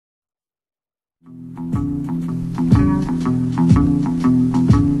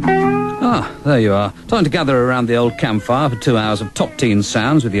Ah, there you are. Time to gather around the old campfire for 2 hours of top teen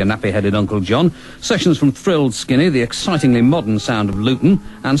sounds with your nappy-headed Uncle John. Sessions from Thrilled Skinny, the excitingly modern sound of Luton,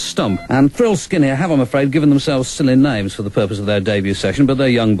 and Stump. And Thrilled Skinny have, I'm afraid, given themselves silly names for the purpose of their debut session, but they're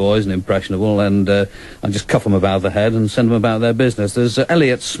young boys and impressionable, and I just cuff them about the head and send them about their business. There's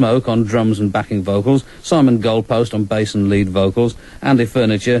Elliot Smoke on drums and backing vocals, Simon Goalpost on bass and lead vocals, Andy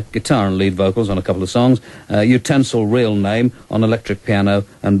Furniture, guitar and lead vocals on a couple of songs, Utensil Realname on electric piano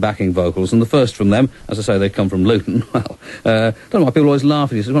and backing vocals. And the first from them, as I say, they come from Luton. Well, don't know why people always laugh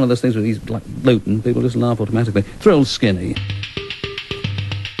at you. It's one of those things where he's like Luton, people just laugh automatically. Thrilled Skinny.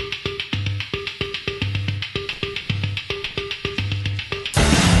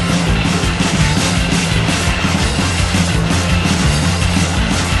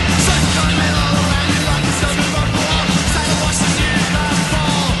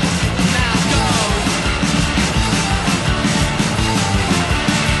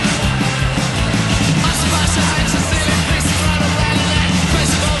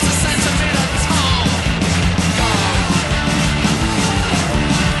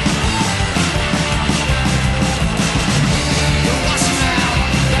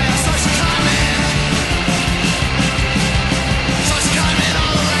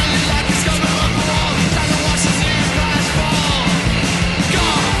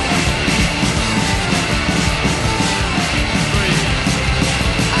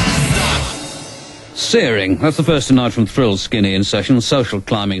 Searing. That's the first tonight from Thrilled Skinny in session. Social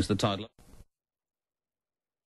Climbing is the title.